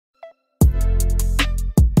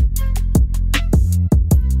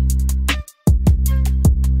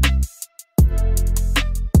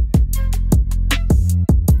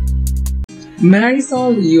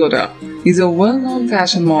Marisol Yotta is a well-known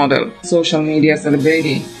fashion model, social media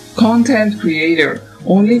celebrity, content creator,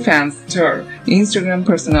 OnlyFans star, Instagram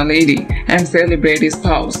personality, and celebrity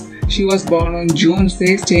spouse. She was born on June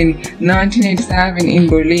 16, 1987 in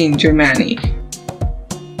Berlin, Germany.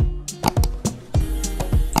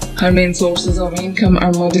 Her main sources of income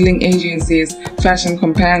are modeling agencies, fashion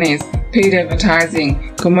companies, paid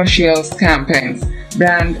advertising, commercials, campaigns,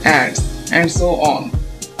 brand ads, and so on.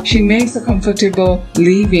 She makes a comfortable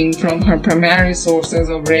living from her primary sources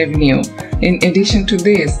of revenue. In addition to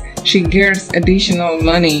this, she gets additional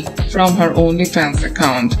money from her OnlyFans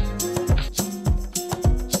account.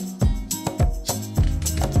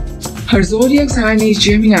 Her zodiac sign is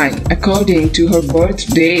Gemini according to her birth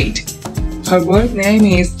date. Her birth name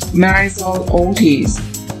is Marisol Otis.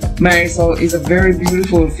 Marisol is a very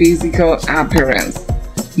beautiful physical appearance.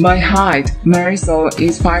 By height, Marisol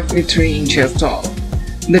is 5 feet 3 inches tall.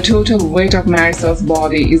 The total weight of Marisol's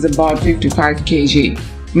body is about 55 kg.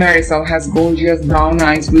 Marisol has gorgeous brown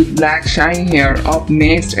eyes with black shiny hair of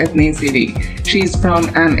mixed ethnicity. She is from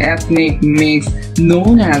an ethnic mix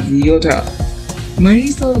known as Yotta.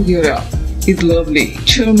 Marisol Yotta is lovely,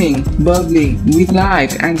 charming, bubbly, with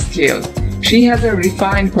life and skill. She has a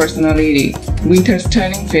refined personality with her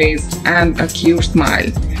stunning face and a cute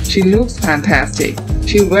smile. She looks fantastic.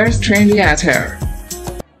 She wears trendy attire.